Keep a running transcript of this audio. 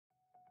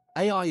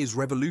AI is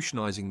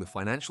revolutionizing the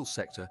financial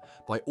sector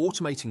by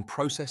automating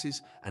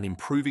processes and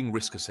improving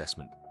risk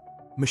assessment.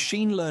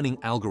 Machine learning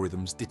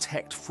algorithms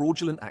detect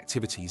fraudulent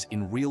activities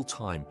in real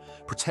time,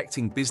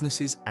 protecting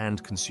businesses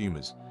and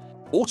consumers.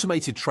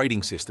 Automated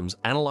trading systems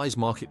analyze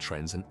market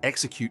trends and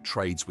execute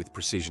trades with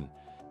precision.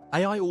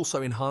 AI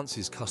also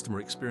enhances customer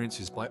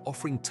experiences by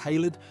offering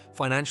tailored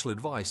financial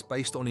advice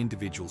based on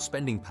individual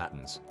spending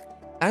patterns.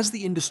 As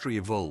the industry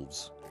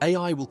evolves,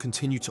 AI will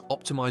continue to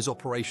optimize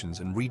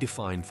operations and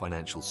redefine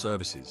financial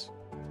services.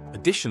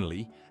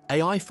 Additionally,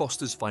 AI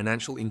fosters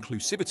financial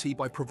inclusivity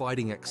by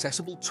providing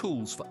accessible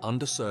tools for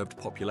underserved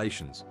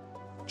populations.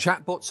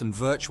 Chatbots and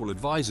virtual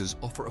advisors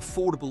offer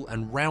affordable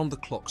and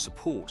round-the-clock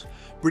support,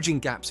 bridging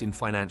gaps in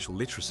financial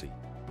literacy.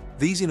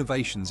 These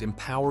innovations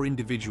empower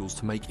individuals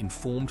to make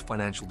informed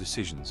financial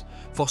decisions,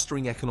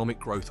 fostering economic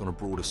growth on a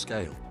broader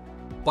scale.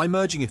 By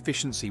merging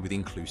efficiency with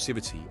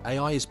inclusivity,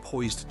 AI is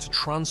poised to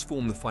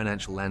transform the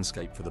financial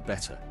landscape for the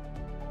better.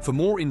 For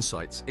more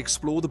insights,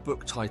 explore the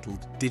book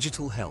titled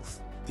Digital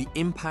Health: The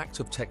Impact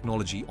of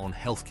Technology on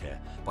Healthcare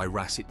by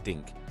Rasit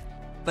Dinc.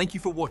 Thank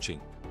you for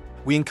watching.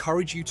 We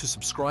encourage you to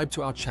subscribe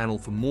to our channel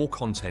for more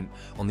content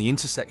on the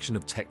intersection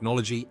of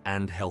technology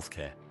and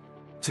healthcare.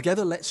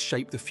 Together, let's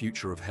shape the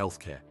future of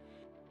healthcare.